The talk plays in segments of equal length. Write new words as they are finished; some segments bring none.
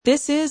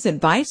This is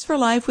Advice for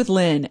Life with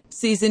Lynn,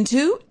 Season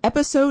 2,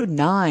 Episode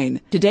 9.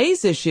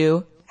 Today's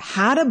issue,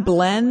 how to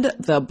blend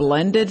the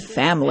blended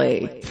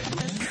family.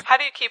 How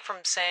do you keep from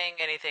saying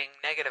anything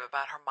negative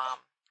about her mom?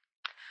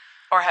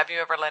 Or have you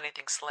ever let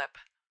anything slip?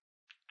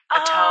 A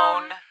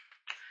tone?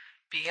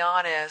 Be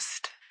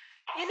honest.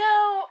 You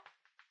know,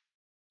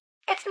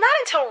 it's not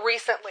until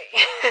recently.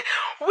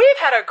 We've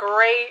had a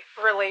great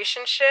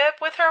relationship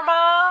with her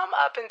mom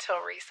up until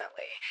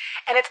recently.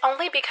 And it's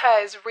only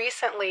because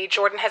recently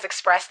Jordan has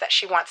expressed that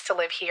she wants to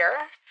live here.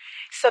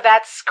 So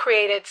that's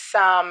created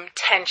some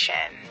tension.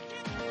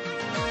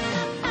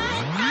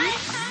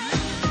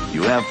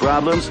 You have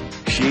problems?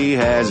 She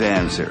has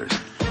answers.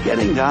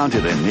 Getting down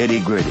to the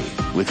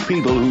nitty-gritty with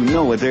people who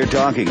know what they're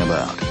talking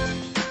about.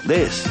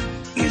 This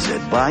is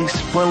Advice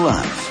for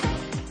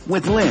Life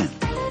with Lynn.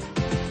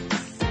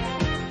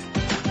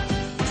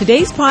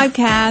 Today's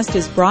podcast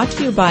is brought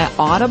to you by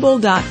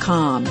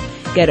Audible.com.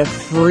 Get a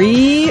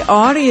free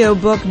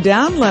audiobook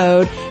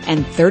download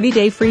and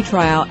 30-day free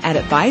trial at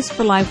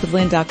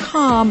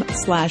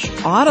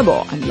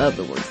adviceforlifewithlynn.com/audible. I love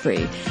the word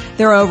free.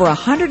 There are over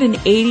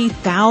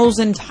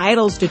 180,000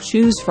 titles to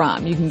choose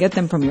from. You can get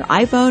them from your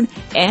iPhone,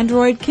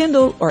 Android,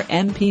 Kindle, or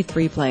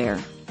MP3 player.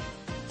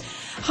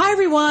 Hi,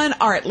 everyone.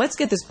 All right, let's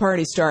get this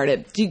party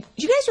started. Do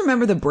you guys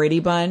remember the Brady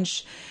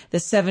Bunch? The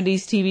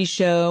 70s TV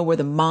show where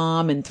the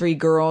mom and three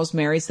girls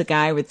marries the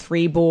guy with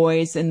three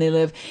boys and they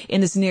live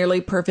in this nearly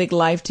perfect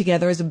life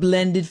together as a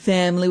blended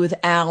family with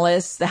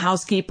Alice, the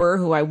housekeeper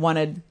who I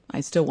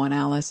still want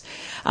Alice.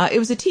 It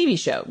was a TV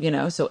show,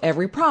 so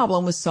every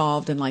problem was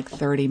solved in like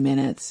 30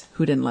 minutes.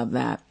 Who didn't love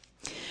that?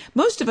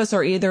 Most of us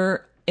are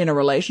either in a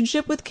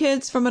relationship with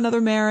kids from another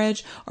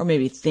marriage, or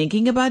maybe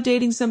thinking about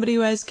dating somebody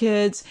who has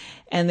kids,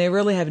 and they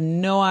really have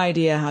no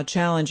idea how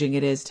challenging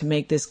it is to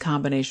make this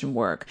combination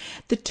work.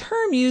 The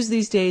term used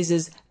these days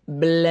is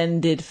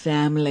blended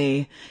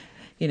family.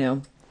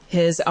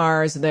 His,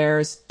 ours,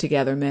 theirs,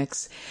 together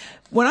mix.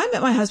 When I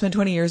met my husband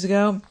 20 years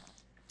ago,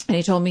 and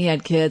he told me he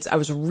had kids, I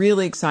was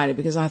really excited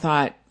because I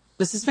thought,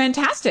 this is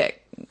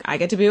fantastic. I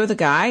get to be with a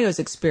guy who has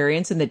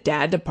experience in the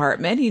dad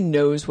department. He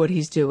knows what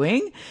he's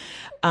doing.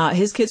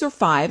 His kids were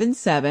 5 and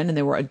 7 and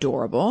they were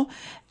adorable.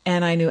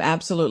 And I knew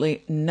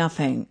absolutely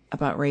nothing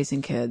about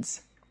raising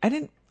kids. I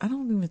don't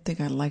even think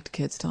I liked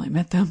kids till I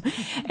met them.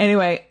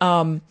 Anyway,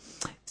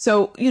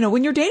 so,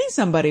 when you're dating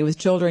somebody with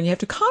children, you have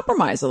to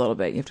compromise a little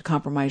bit. You have to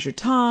compromise your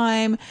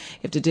time. You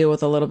have to deal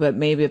with a little bit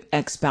maybe of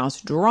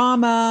ex-spouse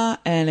drama.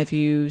 And if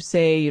you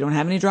say you don't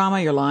have any drama,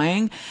 you're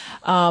lying.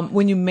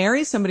 When you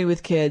marry somebody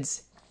with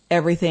kids,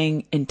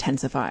 everything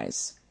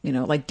intensifies,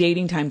 like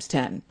dating times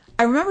 10.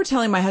 I remember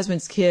telling my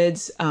husband's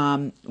kids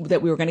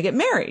that we were going to get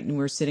married, and we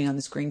were sitting on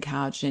this green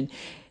couch, and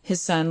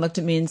his son looked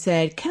at me and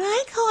said, "Can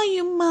I call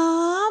you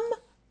Mom?"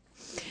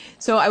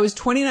 So I was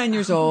 29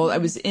 years old. I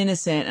was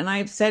innocent, and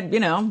I said,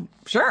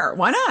 sure,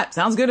 why not?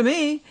 Sounds good to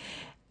me.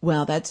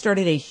 Well, that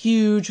started a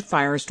huge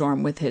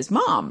firestorm with his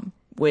mom,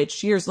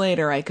 which years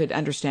later I could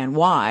understand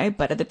why,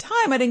 but at the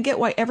time I didn't get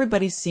why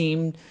everybody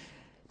seemed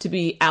to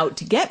be out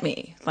to get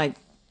me. Like,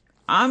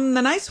 I'm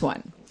the nice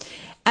one.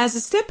 As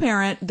a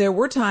step-parent, there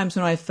were times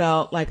when I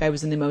felt like I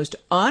was in the most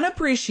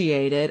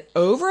unappreciated,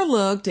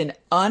 overlooked, and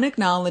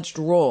unacknowledged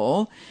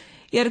role,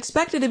 yet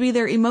expected to be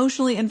there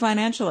emotionally and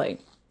financially.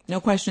 No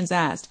questions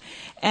asked.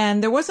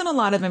 And there wasn't a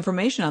lot of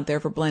information out there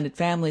for blended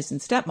families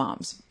and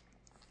stepmoms.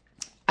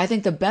 I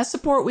think the best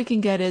support we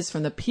can get is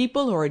from the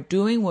people who are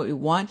doing what we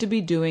want to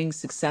be doing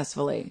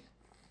successfully.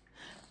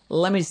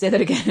 Let me say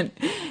that again.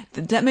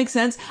 Did that make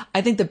sense?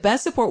 I think the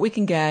best support we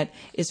can get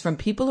is from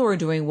people who are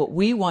doing what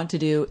we want to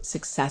do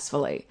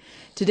successfully.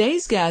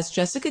 Today's guest,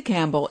 Jessica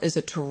Campbell, is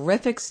a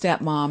terrific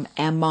stepmom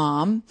and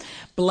mom,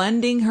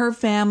 blending her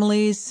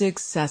families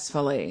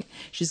successfully.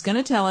 She's going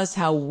to tell us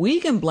how we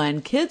can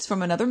blend kids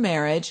from another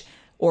marriage,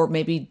 or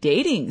maybe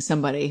dating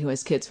somebody who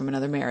has kids from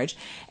another marriage,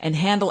 and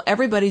handle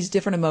everybody's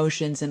different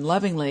emotions and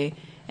lovingly,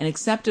 and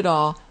accept it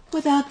all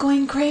without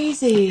going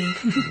crazy.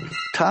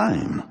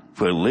 Time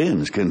for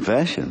Lynn's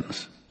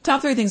Confessions.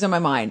 Top 3 things on my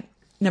mind.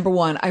 Number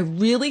 1, I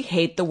really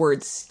hate the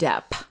word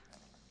step.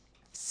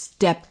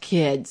 Step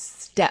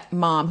kids,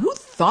 stepmom. Who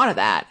thought of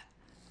that?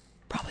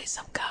 Probably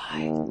some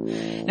guy.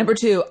 Number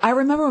 2, I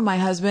remember when my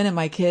husband and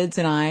my kids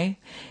and I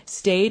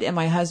stayed at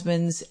my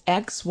husband's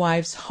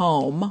ex-wife's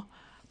home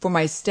for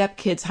my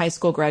stepkid's high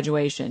school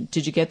graduation.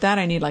 Did you get that?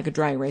 I need like a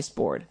dry erase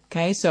board.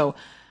 Okay, so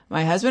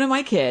my husband and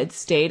my kids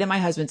stayed at my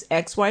husband's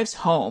ex-wife's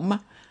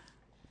home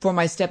for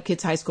my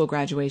stepkid's high school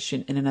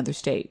graduation in another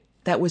state.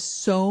 That was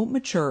so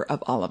mature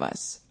of all of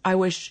us. I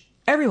wish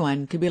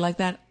everyone could be like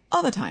that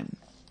all the time,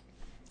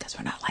 because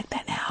we're not like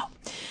that now.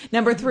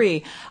 Number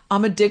 3,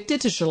 I'm addicted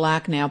to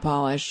shellac nail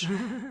polish.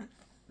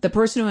 The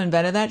person who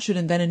invented that should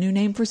invent a new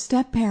name for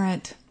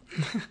step-parent.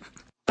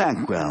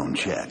 Background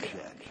check.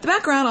 The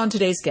background on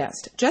today's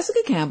guest. Jessica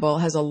Campbell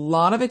has a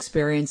lot of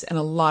experience in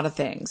a lot of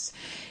things.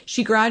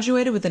 She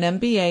graduated with an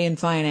MBA in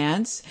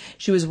finance.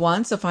 She was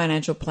once a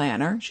financial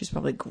planner. She's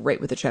probably great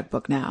with a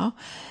checkbook now.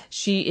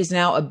 She is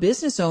now a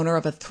business owner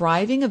of a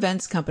thriving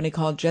events company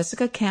called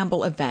Jessica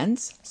Campbell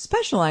Events,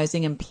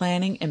 specializing in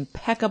planning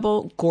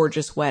impeccable,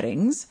 gorgeous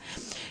weddings.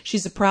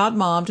 She's a proud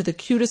mom to the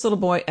cutest little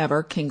boy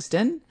ever,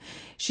 Kingston.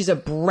 She's a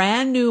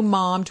brand new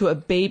mom to a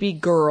baby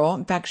girl.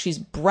 In fact, she's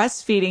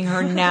breastfeeding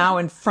her now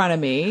in front of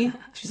me.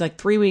 She's like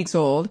 3 weeks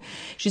old.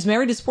 She's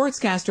married to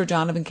sportscaster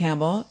Donovan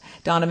Campbell.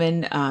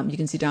 Donovan, you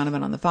can see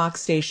Donovan on the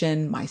Fox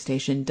station, my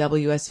station,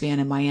 WSVN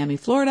in Miami,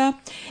 Florida.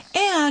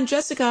 And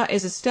Jessica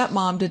is a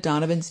stepmom to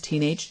Donovan's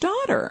teenage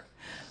daughter,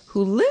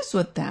 who lives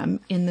with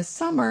them in the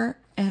summer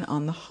and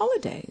on the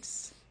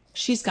holidays.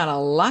 She's got a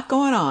lot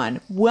going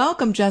on.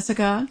 Welcome,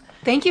 Jessica.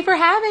 Thank you for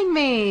having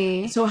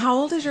me. So how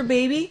old is your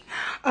baby?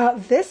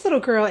 This little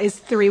girl is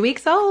 3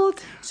 weeks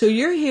old. So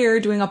you're here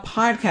doing a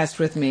podcast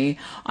with me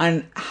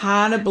on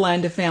how to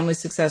blend a family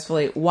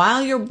successfully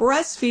while you're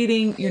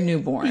breastfeeding your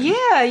newborn.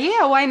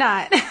 Yeah, why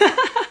not?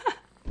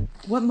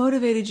 What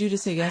motivated you to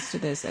say yes to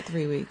this at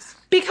 3 weeks?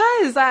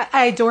 Because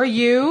I adore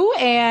you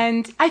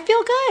and I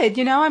feel good.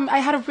 You know, I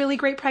had a really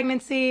great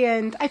pregnancy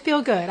and I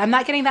feel good. I'm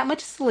not getting that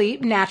much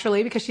sleep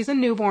naturally because she's a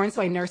newborn,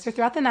 so I nurse her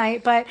throughout the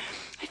night, but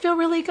I feel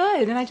really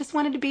good and I just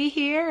wanted to be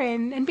here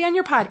and be on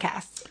your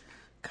podcast.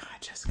 God,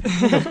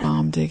 Jessica,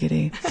 bomb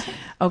diggity.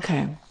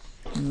 Okay,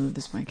 move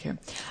this mic here.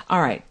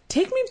 All right,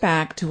 take me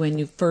back to when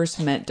you first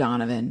met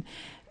Donovan.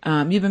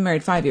 You've been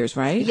married 5 years,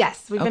 right?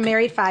 Yes, we've been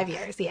married 5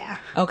 years, yeah.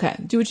 Okay,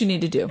 do what you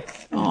need to do.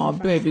 Oh,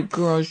 baby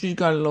girl, she's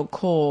got a little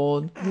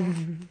cold.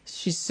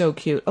 She's so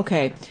cute.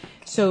 Okay,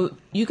 so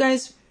you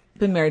guys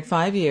been married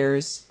 5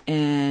 years,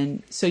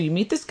 and so you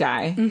meet this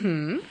guy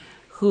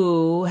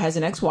who has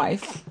an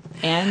ex-wife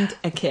and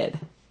a kid.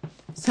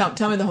 So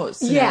tell me the whole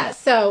scenario. Yeah,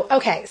 so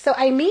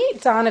I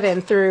meet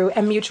Donovan through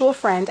a mutual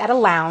friend at a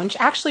lounge,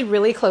 actually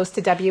really close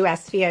to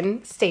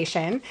WSVN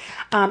station.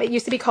 It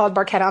used to be called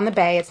Barquetta on the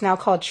Bay. It's now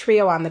called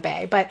Trio on the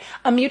Bay. But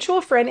a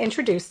mutual friend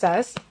introduced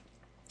us.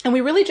 And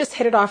we really just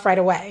hit it off right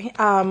away.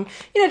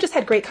 Just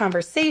had great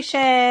conversation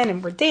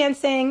and we're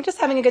dancing, just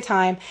having a good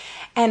time.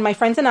 And my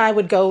friends and I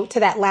would go to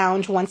that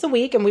lounge once a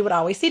week and we would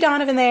always see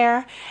Donovan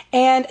there.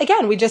 And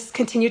again, we just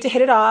continued to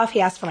hit it off.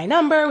 He asked for my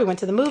number. We went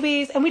to the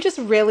movies and we just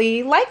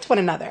really liked one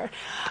another.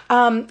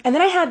 And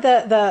then I had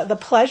the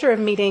pleasure of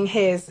meeting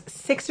his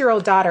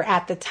 6-year-old daughter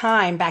at the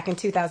time back in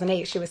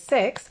 2008. She was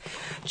 6,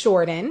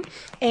 Jordan.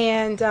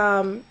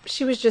 And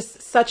she was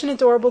just such an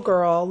adorable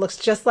girl, looks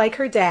just like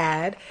her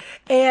dad.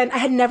 And I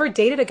had never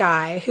dated a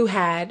guy who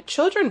had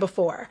children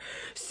before.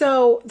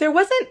 So there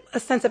wasn't a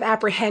sense of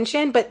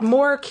apprehension, but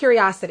more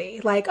curiosity.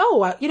 Like,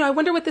 I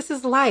wonder what this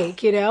is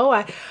like.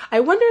 I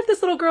wonder if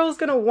this little girl is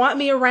going to want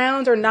me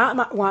around or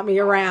not want me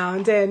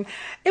around. And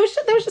there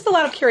was just a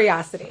lot of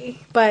curiosity.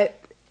 But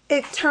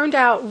it turned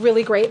out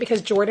really great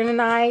because Jordan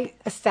and I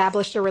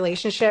established a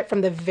relationship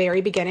from the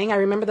very beginning. I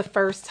remember the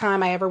first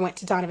time I ever went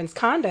to Donovan's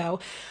condo.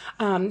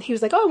 He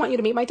was like, I want you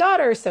to meet my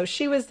daughter. So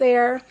she was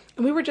there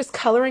and we were just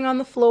coloring on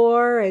the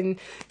floor and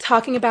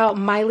talking about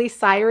Miley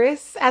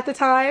Cyrus at the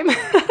time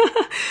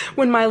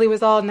when Miley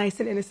was all nice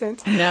and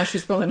innocent. And now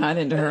she's probably not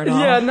into her at all.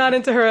 Yeah, not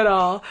into her at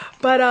all.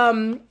 But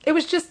there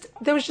was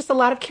just a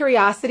lot of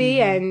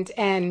curiosity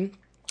and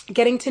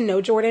getting to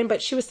know Jordan,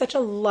 but she was such a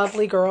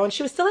lovely girl and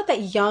she was still at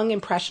that young,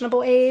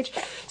 impressionable age.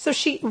 So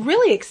she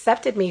really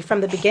accepted me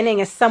from the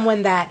beginning as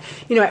someone that,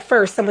 at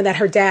first, someone that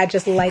her dad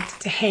just liked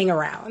to hang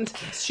around.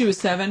 She was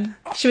 7?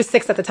 She was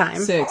 6 at the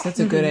time. 6, that's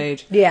a good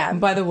age. Yeah. And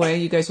by the way,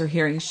 you guys are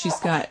hearing,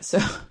 Jessica's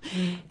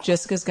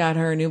got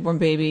her newborn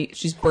baby.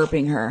 She's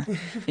burping her.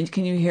 And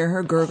can you hear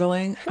her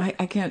gurgling?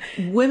 I can't.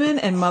 Women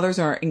and mothers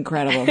are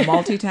incredible.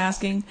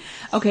 Multitasking.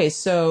 Okay,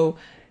 so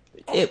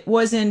it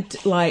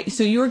wasn't like,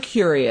 so you were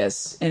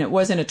curious and it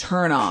wasn't a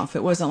turn off.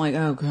 It wasn't like,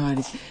 oh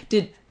God,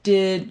 did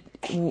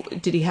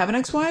he have an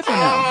ex-wife or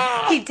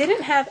no? He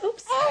didn't have,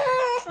 oops.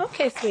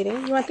 Okay, sweetie.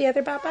 You want the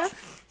other Baba?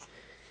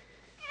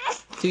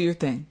 Do your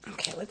thing.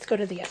 Okay, let's go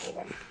to the other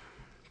one.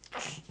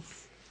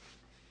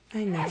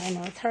 I know.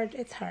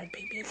 It's hard,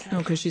 baby. It's hard. Oh,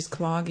 because she's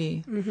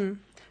cloggy. Mm-hmm.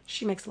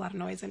 She makes a lot of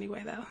noise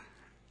anyway, though.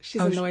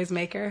 She's a noise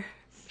maker.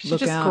 She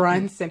Look just out.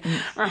 grunts and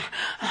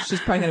she's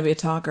probably going to be a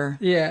talker.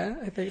 Yeah,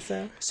 I think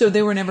so. So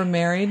they were never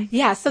married?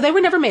 Yeah, so they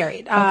were never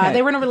married. Okay.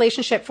 They were in a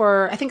relationship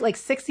for, I think, like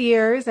 6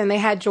 years, and they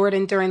had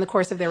Jordan during the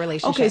course of their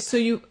relationship. Okay, so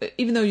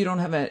even though he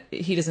doesn't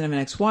have an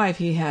ex-wife,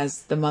 he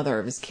has the mother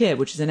of his kid,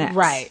 which is an ex.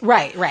 Right.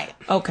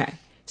 Okay.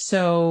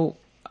 So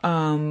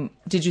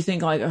did you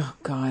think like, oh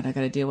God, I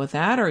got to deal with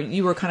that? Or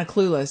you were kind of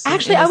clueless?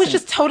 Actually, I was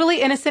just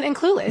totally innocent and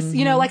clueless.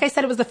 Mm-hmm. Like I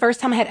said, it was the first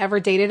time I had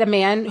ever dated a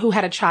man who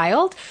had a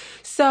child.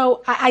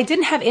 So I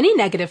didn't have any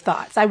negative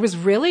thoughts. I was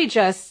really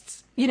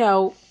just,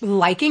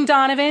 liking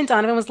Donovan.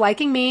 Donovan was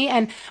liking me.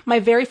 And my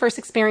very first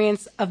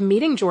experience of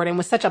meeting Jordan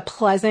was such a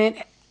pleasant,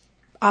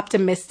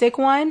 optimistic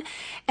one.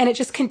 And it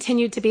just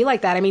continued to be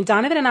like that. I mean,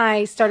 Donovan and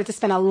I started to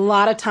spend a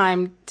lot of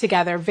time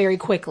together very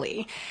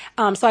quickly.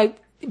 So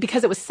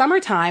because it was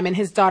summertime and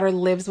his daughter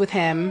lives with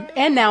him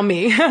and now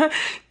me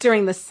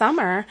during the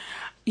summer,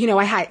 you know,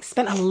 I had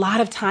spent a lot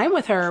of time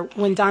with her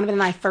when Donovan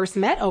and I first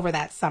met over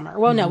that summer.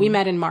 Well, no, we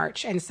met in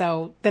March. And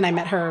so then I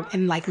met her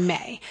in like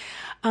May.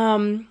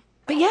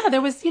 But yeah,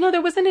 there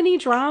wasn't any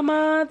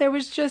drama.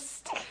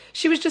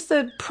 She was just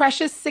a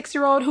precious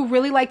 6-year-old who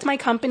really liked my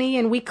company,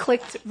 and we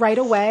clicked right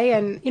away.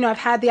 And, you know, I've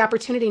had the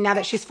opportunity now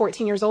that she's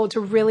 14 years old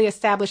to really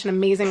establish an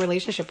amazing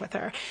relationship with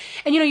her.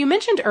 And, you know, you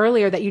mentioned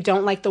earlier that you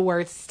don't like the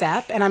word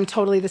step, and I'm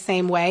totally the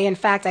same way. In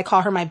fact, I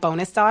call her my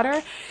bonus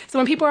daughter. So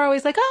when people are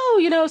always like, oh,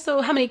 you know,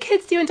 so how many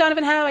kids do you and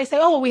Donovan have? I say,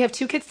 oh, well, we have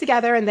 2 kids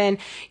together. And then,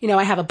 you know,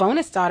 I have a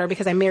bonus daughter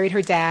because I married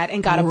her dad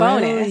and got a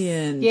bonus.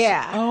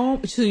 Yeah.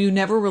 Oh, so you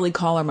never really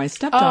call her my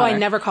stepdaughter. Oh, I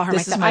never call her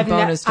my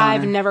stepdaughter.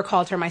 I've never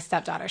called her my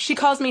stepdaughter. She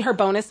calls me her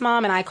bonus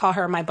mom, and I call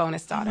her my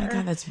bonus daughter. Oh my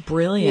God, that's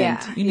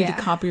brilliant. Yeah, you need to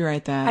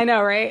copyright that. I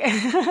know,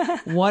 right?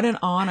 What an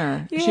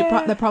honor.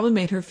 Yeah. That probably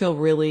made her feel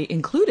really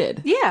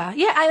included. Yeah.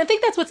 I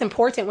think that's what's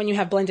important when you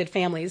have blended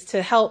families,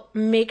 to help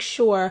make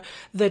sure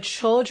the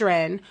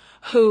children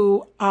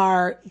who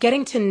are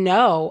getting to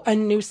know a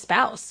new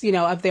spouse, you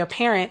know, of their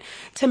parent,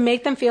 to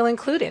make them feel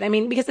included. I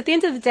mean, because at the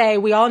end of the day,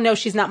 we all know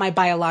she's not my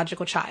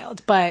biological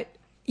child, but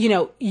you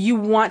know, you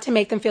want to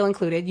make them feel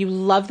included. You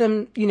love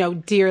them, you know,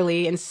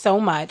 dearly and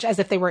so much, as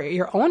if they were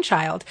your own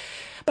child.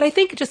 But I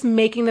think just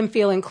making them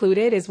feel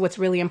included is what's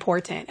really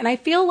important. And I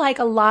feel like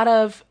a lot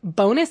of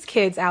bonus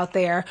kids out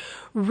there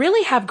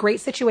really have great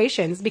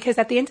situations, because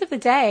at the end of the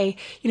day,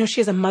 you know, she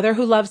has a mother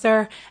who loves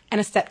her and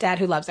a stepdad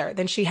who loves her.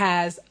 Then she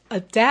has a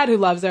dad who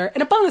loves her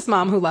and a bonus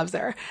mom who loves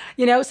her,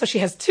 you know, so she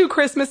has 2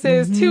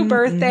 Christmases, 2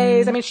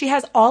 birthdays. I mean, she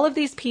has all of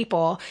these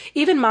people.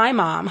 Even my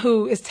mom,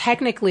 who is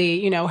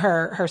technically, you know,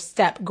 her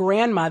step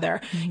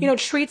grandmother, you know,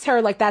 treats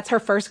her like that's her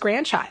first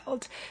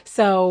grandchild.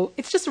 So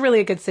it's just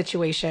really a good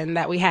situation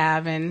that we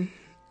have. And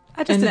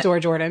I just adore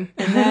Jordan.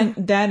 And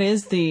that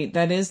is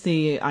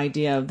the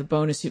idea of the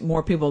bonus.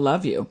 More people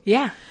love you.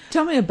 Yeah.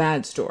 Tell me a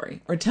bad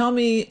story, or tell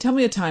me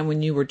a time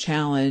when you were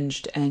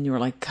challenged and you were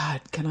like, God,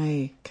 can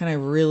I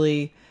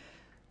really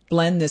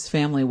blend this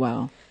family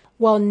well?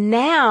 Well,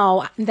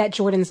 now that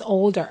Jordan's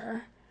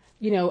older,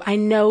 you know, I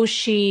know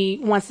she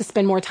wants to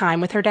spend more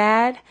time with her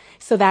dad.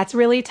 So that's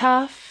really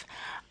tough.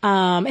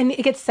 And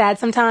it gets sad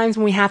sometimes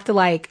when we have to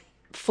like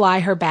fly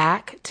her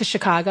back to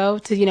Chicago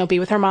to, you know, be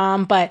with her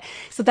mom. But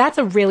so that's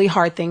a really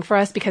hard thing for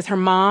us, because her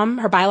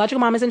biological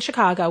mom is in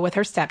Chicago with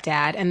her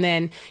stepdad. And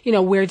then, you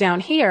know, we're down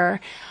here.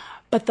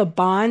 But the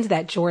bond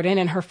that Jordan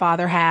and her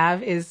father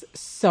have is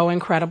so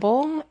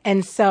incredible.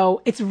 And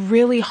so it's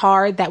really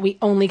hard that we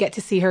only get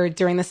to see her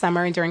during the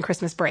summer and during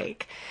Christmas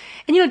break.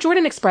 And, you know,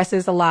 Jordan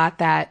expresses a lot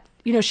that,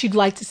 you know, she'd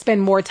like to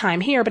spend more time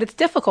here, but it's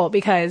difficult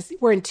because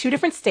we're in 2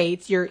 different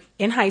states. You're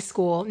in high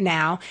school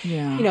now.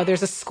 Yeah. You know,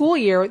 there's a school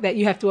year that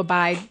you have to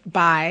abide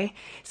by.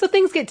 So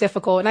things get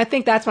difficult. And I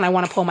think that's when I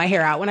want to pull my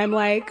hair out, when I'm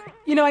like,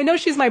 you know, I know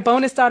she's my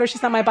bonus daughter.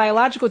 She's not my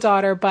biological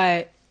daughter,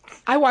 but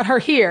I want her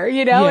here,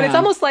 you know? Yeah. And it's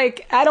almost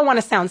like, I don't want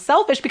to sound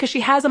selfish because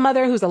she has a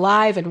mother who's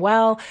alive and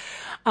well.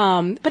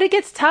 But it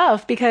gets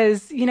tough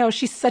because, you know,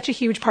 she's such a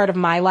huge part of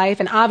my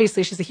life. And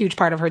obviously she's a huge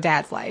part of her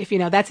dad's life. You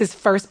know, that's his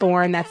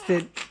firstborn. That's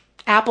the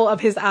apple of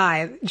his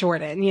eye,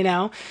 Jordan, you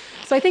know?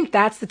 So I think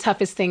that's the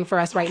toughest thing for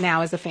us right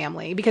now as a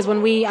family, because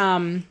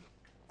when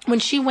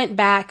she went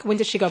back, when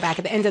did she go back?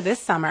 At the end of this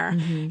summer,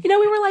 you know,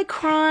 we were like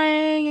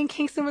crying, and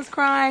Kingston was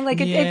crying. Like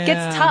it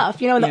gets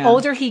tough, you know, and the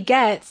older he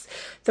gets,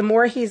 the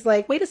more he's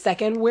like, wait a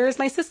second, where's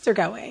my sister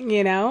going?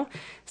 You know?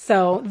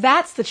 So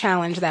that's the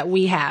challenge that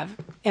we have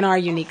in our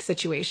unique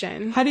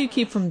situation. How do you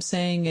keep from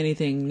saying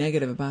anything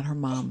negative about her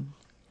mom?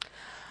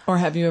 Or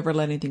have you ever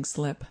let anything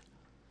slip?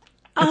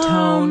 A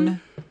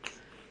tone?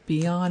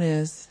 Be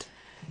honest.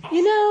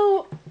 You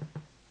know,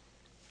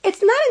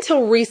 it's not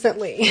until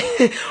recently.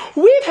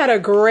 We've had a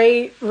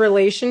great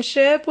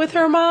relationship with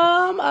her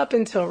mom up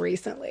until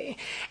recently.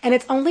 And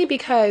it's only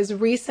because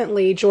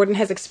recently Jordan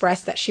has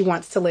expressed that she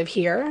wants to live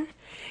here.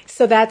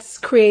 So that's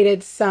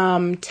created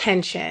some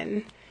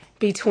tension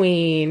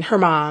between her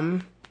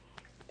mom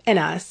and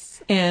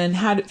us. And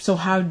so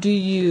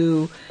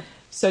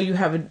you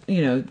have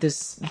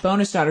this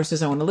bonus daughter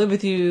says, I want to live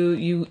with you.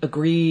 You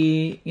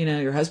agree, you know,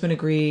 your husband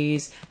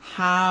agrees.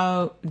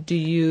 How do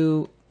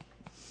you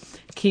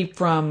keep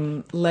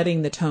from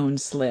letting the tone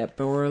slip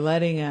or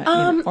letting it,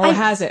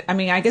 has it? I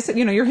mean, I guess,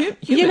 you know, you're human.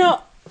 You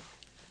know,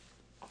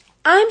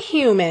 I'm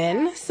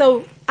human,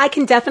 so I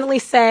can definitely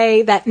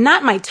say that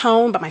not my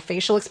tone, but my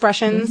facial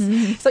expressions.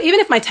 So even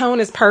if my tone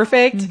is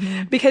perfect,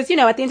 because, you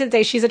know, at the end of the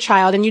day, she's a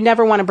child and you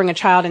never want to bring a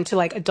child into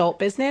like adult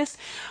business.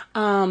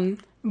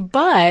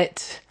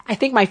 But I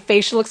think my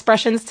facial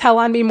expressions tell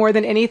on me more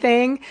than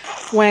anything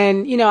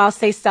when, you know, I'll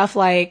say stuff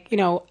like, you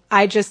know,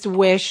 I just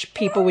wish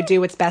people would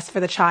do what's best for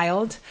the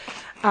child,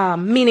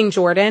 meaning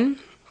Jordan.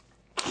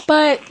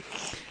 But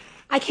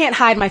I can't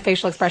hide my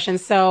facial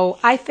expressions. So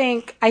I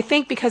think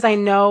because I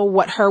know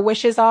what her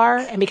wishes are,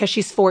 and because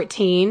she's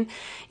 14,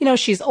 you know,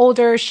 she's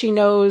older, she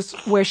knows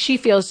where she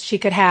feels she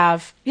could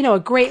have, you know, a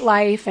great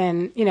life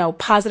and, you know,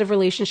 positive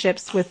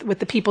relationships with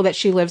the people that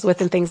she lives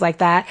with and things like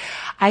that.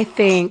 I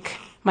think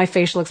my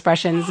facial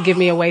expressions give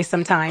me away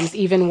sometimes,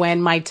 even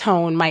when my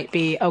tone might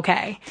be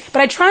okay.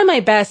 But I try my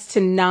best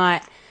to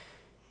not,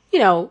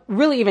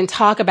 really even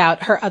talk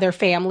about her other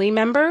family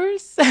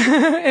members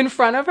in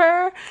front of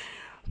her.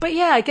 But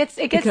yeah, it gets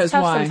Because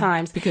tough why?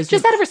 sometimes. Because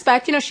just out of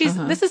respect,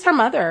 this is her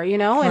mother,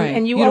 and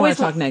Right. you don't always want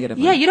to talk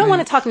negatively. Yeah, you don't Right.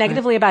 want to talk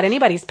negatively about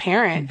anybody's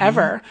parent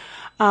ever.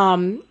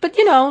 But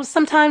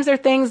sometimes there are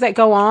things that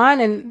go on,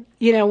 and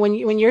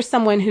when you're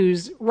someone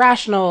who's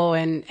rational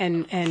and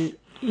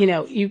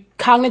you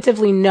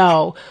cognitively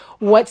know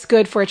what's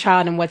good for a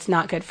child and what's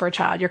not good for a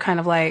child, you're kind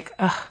of like,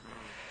 ugh.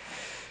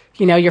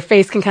 Your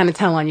face can kind of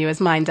tell on you,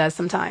 as mine does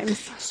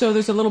sometimes. So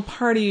there's a little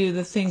part of you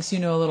that thinks you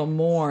know a little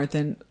more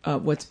than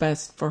what's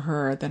best for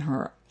her than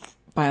her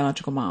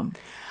biological mom.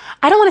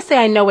 I don't want to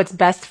say I know what's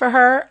best for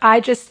her.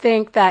 I just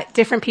think that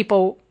different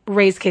people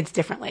raise kids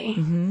differently.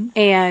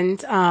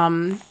 And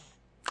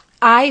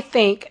I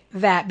think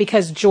that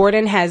because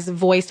Jordan has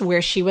voiced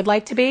where she would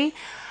like to be,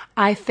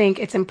 I think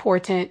it's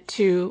important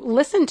to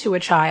listen to a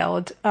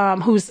child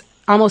who's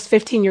almost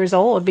 15 years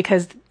old,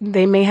 because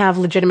they may have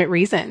legitimate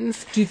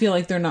reasons. Do you feel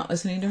like they're not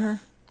listening to her?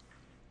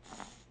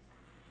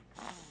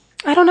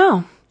 I don't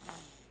know.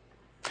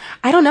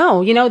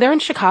 They're in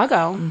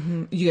Chicago.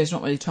 You guys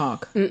don't really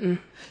talk.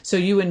 So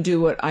you wouldn't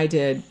do what I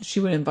did. She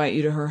would invite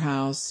you to her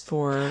house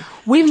for.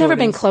 We've never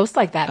been Jordan's- close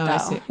like that, Oh, though. I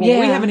see. Well,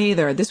 we haven't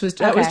either. That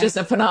was Okay. just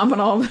a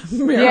phenomenal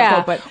miracle.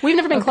 Yeah, But we've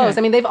never been okay. close.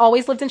 I mean, they've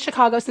always lived in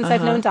Chicago since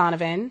I've known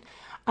Donovan.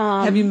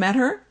 Have you met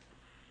her?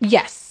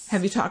 Yes.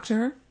 Have you talked to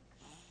her?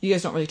 You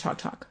guys don't really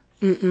talk.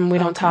 We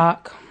don't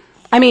talk.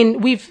 I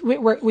mean, we've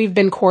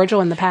been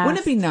cordial in the past.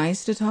 Wouldn't it be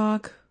nice to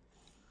talk?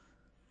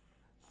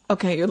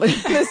 Okay, you're looking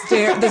at the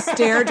stare. The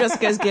stare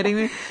Jessica's giving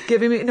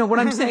me. No, what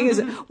I'm saying is,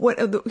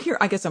 here?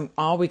 I guess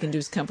all we can do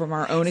is come from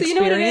our own So experience. you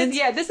know what it is?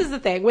 Yeah, this is the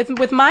thing.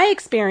 With my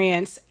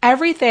experience,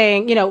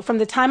 everything, from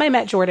the time I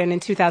met Jordan in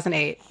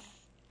 2008,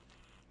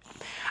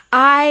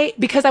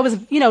 because I was,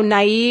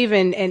 naive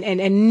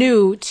and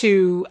new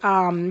to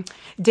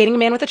dating a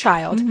man with a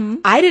child,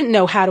 I didn't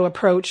know how to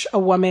approach a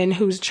woman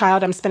whose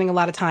child I'm spending a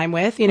lot of time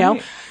with,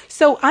 Right.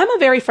 So I'm a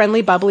very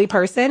friendly, bubbly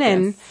person,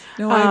 and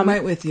No, I'm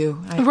right with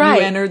you. You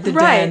right, entered the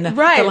right, den,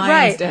 right, the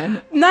lion's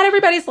den. Not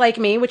everybody's like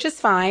me, which is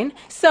fine.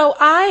 So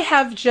I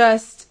have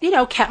just,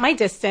 kept my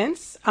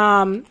distance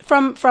from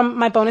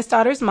my bonus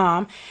daughter's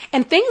mom,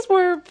 and things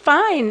were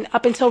fine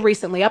up until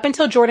recently. Up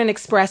until Jordan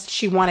expressed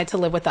she wanted to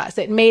live with us,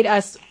 it made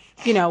us,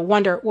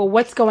 wonder, well,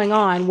 what's going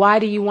on? Why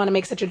do you want to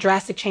make such a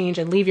drastic change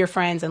and leave your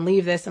friends and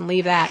leave this and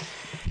leave that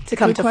to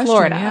come Good to question,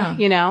 Florida?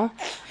 yeah.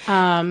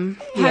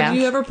 Have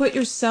you ever put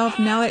yourself,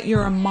 now that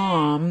you're a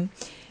mom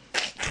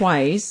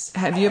twice,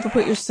 have you ever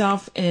put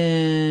yourself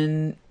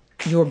in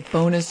your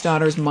bonus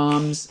daughter's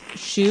mom's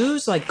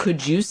shoes? Like,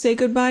 could you say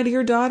goodbye to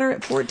your daughter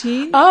at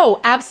 14? Oh,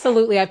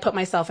 absolutely. I put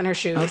myself in her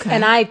shoes. Okay.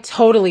 And I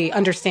totally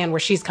understand where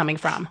she's coming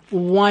from.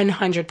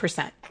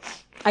 100%.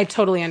 I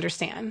totally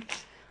understand.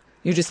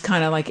 You're just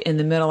kind of like in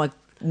the middle, like,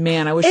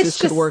 man, I wish this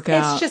could work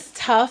out. It's just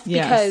tough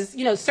Yes.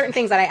 because, certain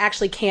things that I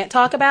actually can't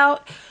talk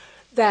about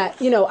that,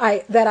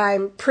 that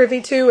I'm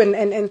privy to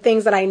and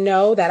things that I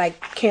know that I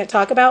can't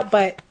talk about.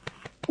 But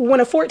when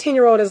a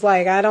 14-year-old is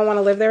like, I don't want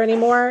to live there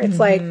anymore, it's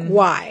like,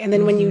 why? And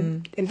then when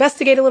you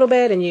investigate a little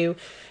bit and you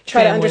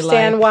try to Family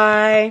understand life.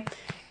 why,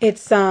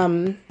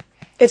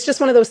 it's just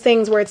one of those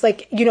things where it's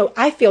like,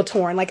 I feel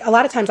torn. Like, a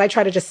lot of times I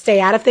try to just stay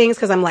out of things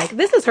because I'm like,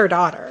 this is her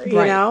daughter, you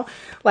Right. know?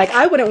 Like,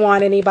 I wouldn't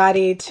want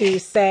anybody to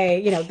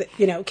say,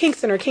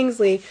 Kingston or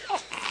Kingsley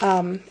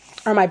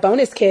are my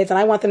bonus kids and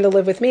I want them to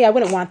live with me. I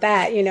wouldn't want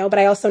that, but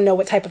I also know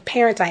what type of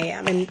parent I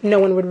am, and no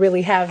one would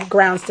really have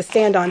grounds to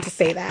stand on to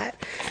say that.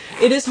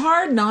 It is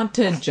hard not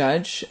to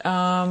judge.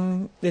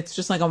 It's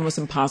just like almost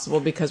impossible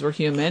because we're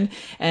human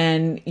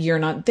and you're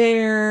not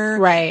there.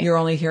 Right. You're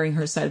only hearing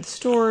her side of the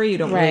story. You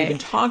don't really Right. even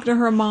talk to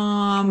her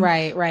mom.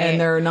 Right.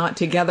 And they're not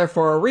together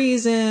for a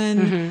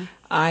reason.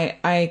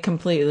 I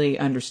completely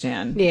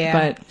understand. Yeah.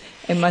 But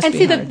it must And be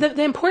see, hard.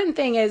 the important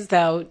thing is,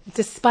 though,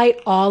 despite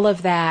all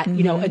of that,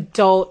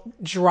 adult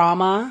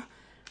drama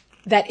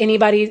that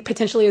anybody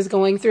potentially is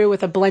going through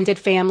with a blended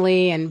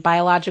family and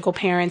biological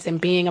parents and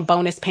being a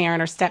bonus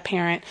parent or step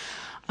parent,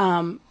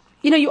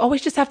 you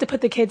always just have to put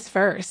the kids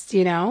first,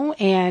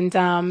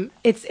 and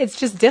it's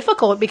just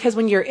difficult because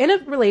when you're in a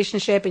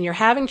relationship and you're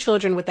having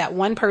children with that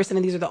one person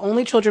and these are the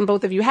only children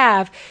both of you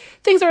have,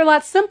 things are a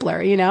lot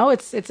simpler,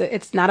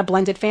 it's not a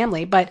blended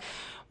family. But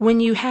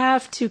when you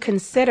have to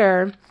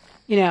consider,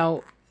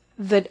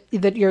 that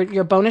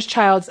your bonus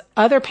child's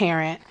other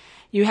parent,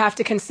 you have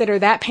to consider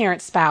that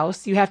parent's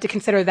spouse, you have to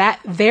consider that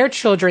their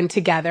children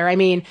together. I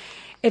mean,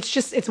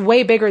 it's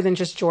way bigger than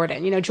just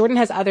Jordan. Jordan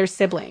has other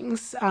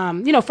siblings,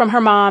 from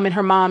her mom and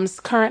her mom's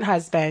current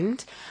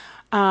husband.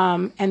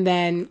 And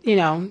then,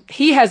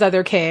 he has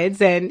other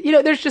kids and,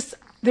 there's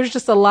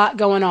just a lot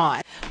going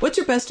on. What's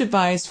your best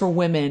advice for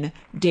women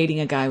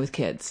dating a guy with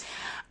kids?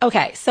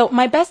 Okay. So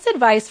my best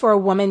advice for a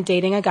woman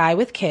dating a guy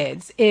with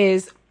kids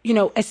is,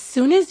 as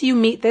soon as you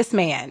meet this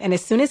man and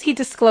as soon as he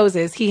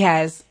discloses he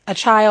has a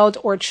child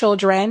or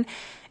children,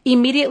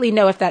 immediately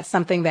know if that's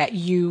something that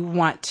you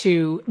want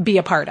to be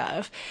a part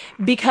of.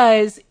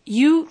 Because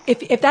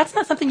if that's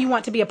not something you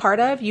want to be a part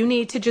of, you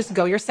need to just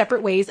go your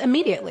separate ways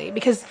immediately.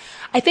 Because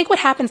I think what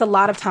happens a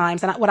lot of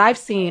times, and what I've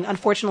seen,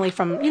 unfortunately,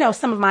 from,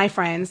 some of my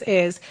friends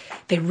is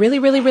they really,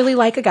 really, really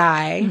like a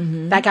guy.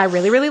 Mm-hmm. That guy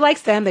really, really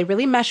likes them. They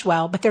really mesh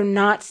well, but they're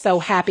not so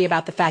happy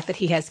about the fact that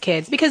he has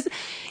kids because,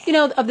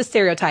 of the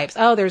stereotypes.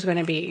 Oh, there's going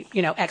to be,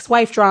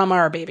 ex-wife drama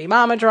or baby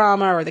mama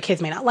drama, or the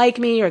kids may not like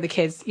me, or the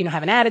kids,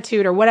 have an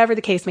attitude, or whatever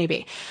the case may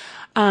be.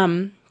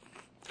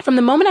 From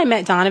the moment I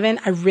met Donovan,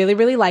 I really,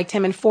 really liked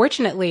him. And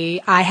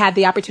fortunately, I had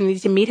the opportunity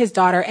to meet his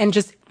daughter and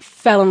just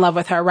fell in love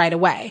with her right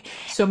away.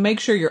 So make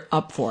sure you're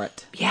up for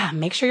it. Yeah,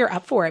 make sure you're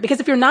up for it. Because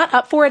if you're not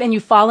up for it and you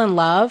fall in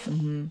love,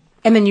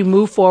 and then you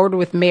move forward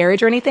with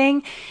marriage or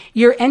anything,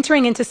 you're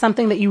entering into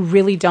something that you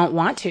really don't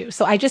want to.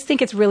 So I just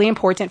think it's really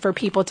important for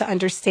people to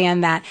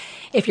understand that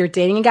if you're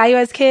dating a guy who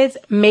has kids,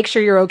 make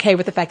sure you're okay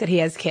with the fact that he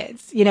has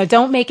kids.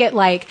 Don't make it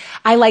like,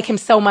 I like him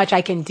so much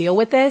I can deal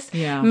with this.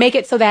 Yeah. Make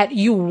it so that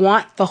you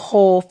want the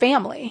whole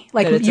family.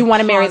 Like you want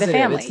to marry the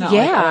family. It's not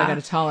like, I got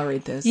to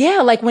tolerate this.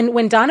 Yeah, like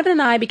when Donovan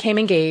and I became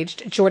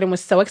engaged, Jordan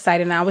was so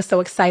excited and I was so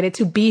excited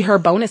to be her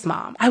bonus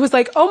mom. I was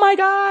like, oh my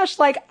gosh,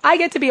 like I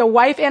get to be a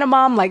wife and a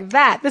mom like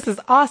that. This is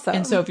awesome.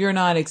 And so if you're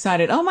not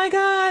excited, oh my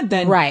God,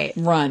 then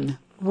run.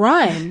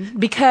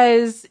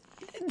 Because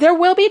there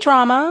will be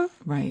drama.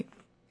 Right.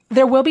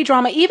 There will be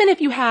drama. Even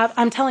if you have,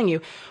 I'm telling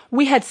you,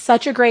 we had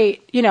such a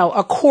great,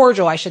 a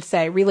cordial, I should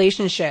say,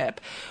 relationship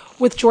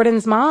with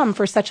Jordan's mom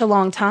for such a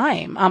long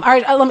time. All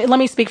right, let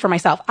me speak for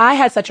myself. I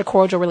had such a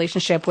cordial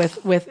relationship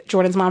with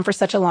Jordan's mom for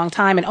such a long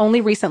time. And only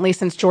recently,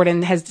 since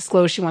Jordan has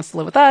disclosed she wants to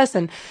live with us,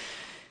 and,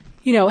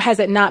 has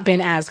it not been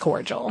as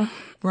cordial.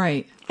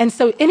 Right. And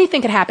so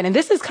anything could happen. And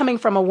this is coming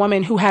from a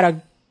woman who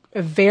had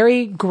a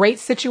very great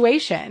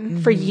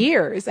situation for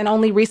years. And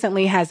only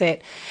recently has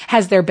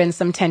there been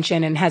some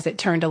tension and has it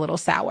turned a little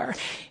sour.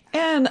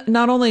 And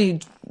not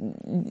only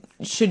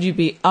should you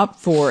be up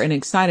for and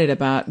excited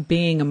about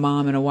being a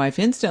mom and a wife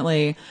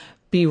instantly,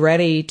 be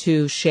ready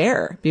to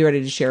share. Be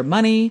ready to share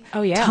money,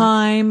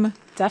 time,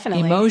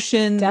 definitely,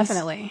 emotions.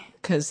 Definitely.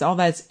 Because all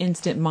that's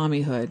instant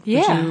mommyhood.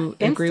 Yeah. Would you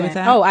agree with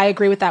that? Oh, I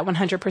agree with that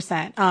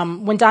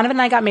 100%. When Donovan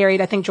and I got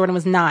married, I think Jordan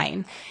was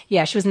 9.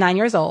 Yeah, she was 9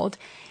 years old.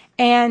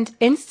 And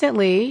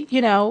instantly,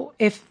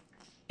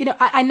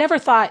 I never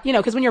thought,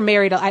 because when you're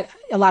married, a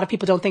lot of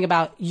people don't think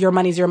about your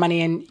money's your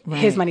money and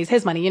his money's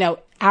his money.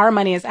 Our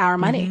money is our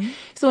money.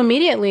 So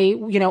immediately,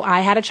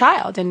 I had a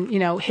child and,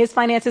 his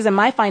finances and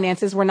my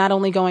finances were not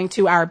only going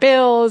to our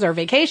bills or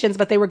vacations,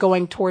 but they were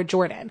going toward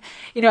Jordan.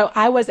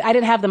 I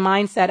didn't have the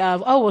mindset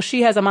of, oh, well,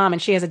 she has a mom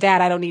and she has a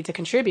dad. I don't need to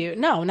contribute.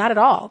 No, not at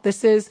all.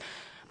 This is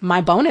my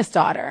bonus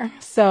daughter.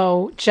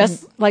 So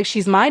just like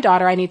she's my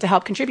daughter, I need to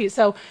help contribute.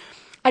 So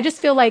I just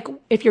feel like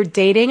if you're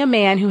dating a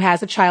man who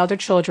has a child or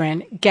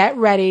children, get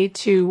ready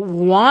to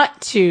want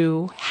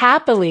to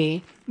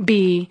happily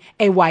be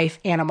a wife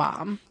and a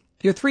mom.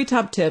 Your 3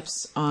 top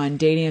tips on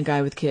dating a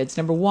guy with kids.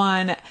 Number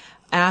 1,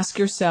 ask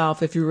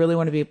yourself if you really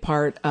want to be a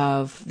part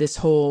of this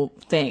whole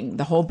thing,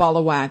 the whole ball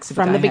of wax.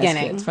 From the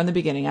beginning. From the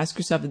beginning. Ask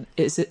yourself,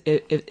 is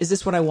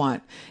this what I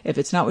want? If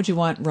it's not what you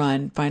want,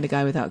 run. Find a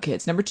guy without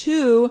kids. Number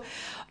 2,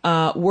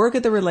 work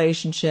at the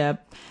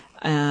relationship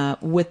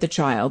with the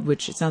child,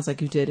 which it sounds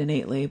like you did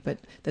innately, but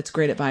that's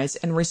great advice.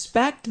 And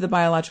respect the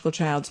biological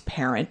child's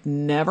parent.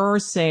 Never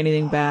say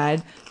anything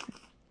bad.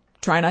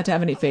 Try not to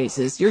have any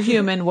faces. You're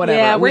human, whatever.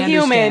 Yeah, we're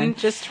human.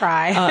 Just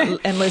try.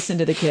 And listen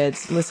to the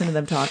kids. Listen to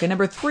them talk. And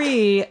number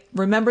 3,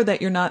 remember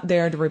that you're not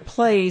there to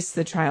replace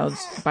the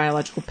child's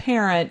biological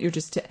parent. You're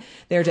just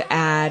there to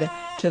add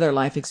to their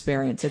life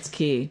experience. That's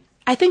key.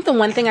 I think the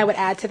one thing I would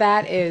add to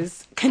that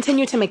is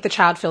continue to make the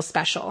child feel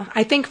special.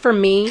 I think for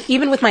me,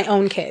 even with my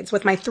own kids,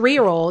 with my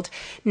 3-year-old,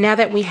 now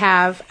that we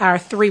have our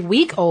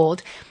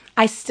 3-week-old,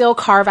 I still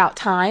carve out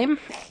time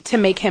to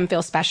make him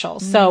feel special.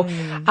 So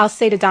I'll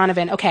say to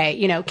Donovan, okay,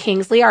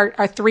 Kingsley, our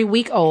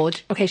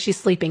 3-week-old, okay, she's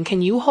sleeping.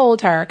 Can you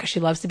hold her? Because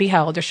she loves to be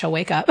held or she'll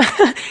wake up.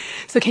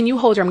 So can you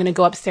hold her? I'm going to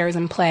go upstairs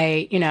and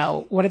play,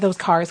 what are those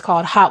cars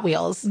called? Hot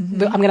Wheels. I'm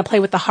going to play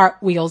with the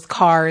Hot Wheels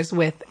cars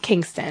with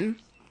Kingston.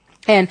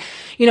 And,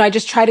 I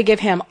just try to give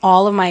him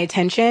all of my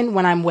attention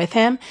when I'm with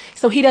him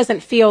so he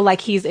doesn't feel like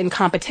he's in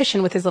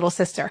competition with his little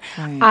sister.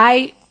 Right.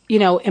 I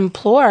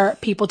implore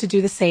people to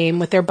do the same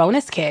with their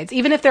bonus kids,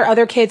 even if they're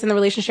other kids in the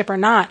relationship or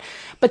not,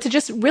 but to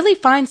just really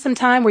find some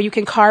time where you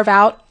can carve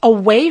out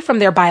away from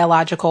their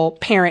biological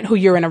parent who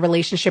you're in a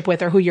relationship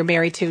with or who you're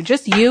married to,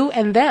 just you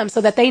and them,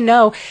 so that they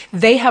know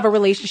they have a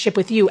relationship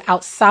with you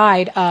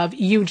outside of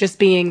you just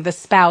being the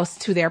spouse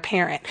to their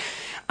parent.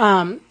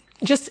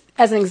 Just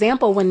as an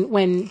example,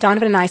 when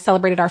Donovan and I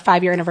celebrated our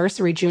 5-year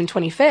anniversary, June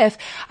 25th,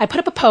 I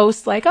put up a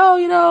post like,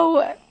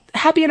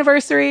 happy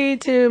anniversary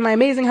to my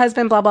amazing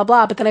husband, blah, blah,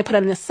 blah. But then I put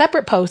in a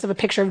separate post of a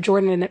picture of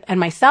Jordan and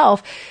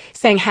myself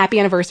saying happy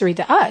anniversary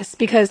to us.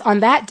 Because on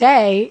that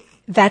day,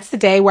 that's the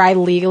day where I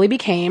legally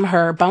became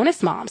her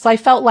bonus mom. So I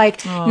felt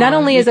like not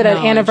only is it an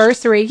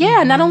anniversary,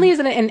 not only is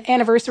it an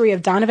anniversary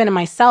of Donovan and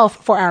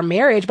myself for our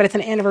marriage, but it's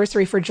an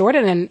anniversary for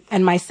Jordan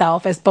and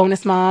myself as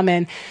bonus mom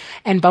and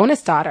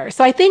bonus daughter.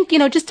 So I think,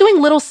 just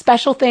doing little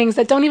special things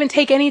that don't even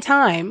take any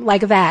time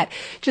like that,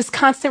 just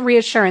constant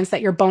reassurance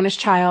that your bonus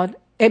child,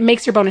 it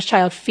makes your bonus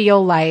child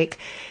feel like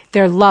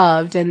they're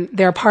loved and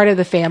they're a part of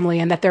the family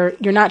and that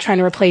you're not trying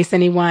to replace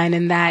anyone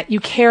and that you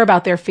care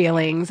about their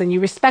feelings and you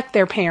respect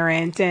their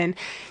parent and,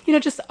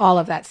 just all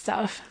of that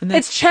stuff.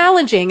 It's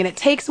challenging and it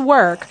takes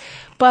work,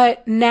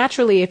 but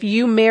naturally, if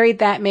you married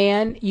that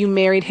man, you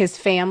married his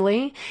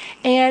family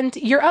and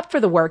you're up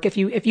for the work. If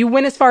you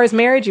win as far as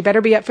marriage, you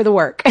better be up for the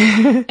work.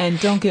 And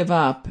don't give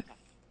up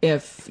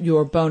if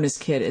your bonus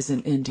kid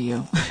isn't into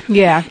you.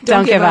 Yeah,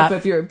 don't give up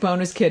if your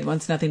bonus kid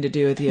wants nothing to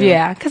do with you.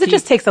 Yeah, because it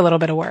just takes a little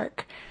bit of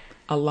work.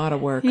 A lot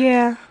of work.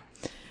 Yeah.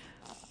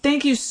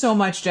 Thank you so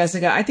much,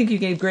 Jessica. I think you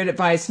gave great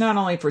advice, not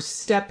only for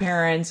step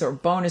parents or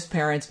bonus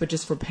parents, but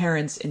just for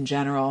parents in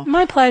general.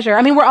 My pleasure.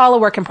 I mean, we're all a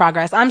work in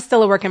progress. I'm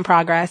still a work in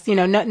progress.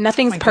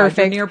 Nothing's perfect.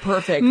 God, you're near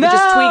perfect. No. You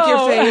just tweak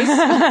your face.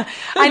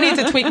 I need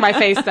to tweak my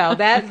face, though.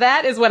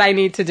 That is what I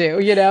need to do.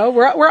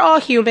 We're all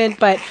human,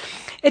 but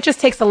it just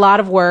takes a lot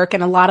of work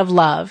and a lot of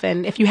love.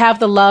 And if you have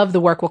the love,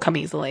 the work will come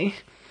easily.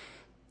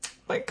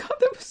 My God,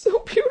 that was so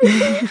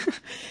beautiful.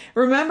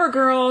 Remember,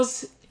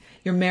 girls,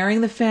 you're marrying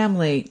the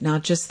family,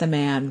 not just the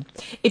man.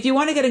 If you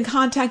want to get in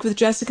contact with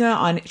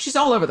Jessica she's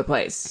all over the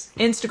place.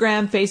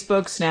 Instagram,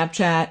 Facebook,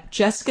 Snapchat,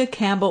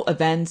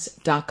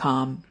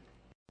 JessicaCampbellEvents.com.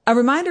 A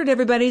reminder to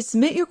everybody,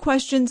 submit your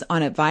questions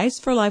on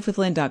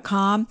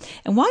adviceforlifewithlynn.com.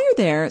 And while you're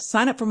there,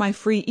 sign up for my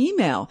free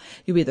email.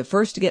 You'll be the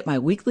first to get my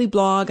weekly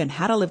blog on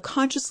how to live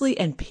consciously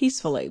and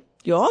peacefully.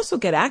 You'll also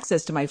get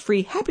access to my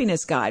free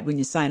happiness guide when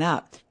you sign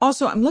up.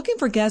 Also, I'm looking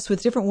for guests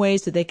with different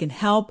ways that they can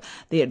help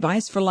the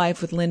Advice for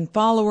Life with Lynn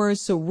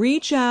followers. So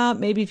reach out,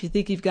 maybe if you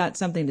think you've got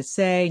something to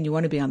say and you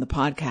want to be on the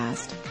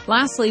podcast.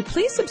 Lastly,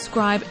 please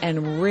subscribe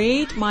and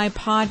rate my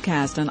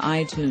podcast on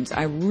iTunes.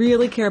 I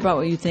really care about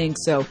what you think,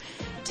 so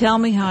tell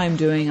me how I'm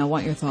doing. I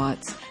want your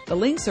thoughts. The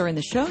links are in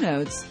the show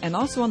notes and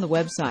also on the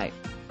website.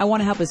 I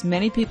want to help as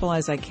many people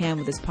as I can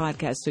with this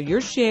podcast. So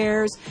your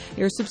shares,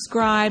 your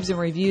subscribes, and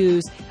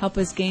reviews help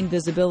us gain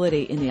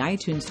visibility in the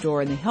iTunes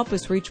store and they help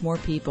us reach more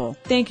people.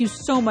 Thank you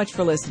so much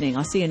for listening.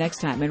 I'll see you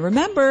next time. And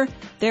remember,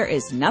 there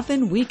is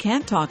nothing we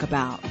can't talk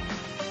about.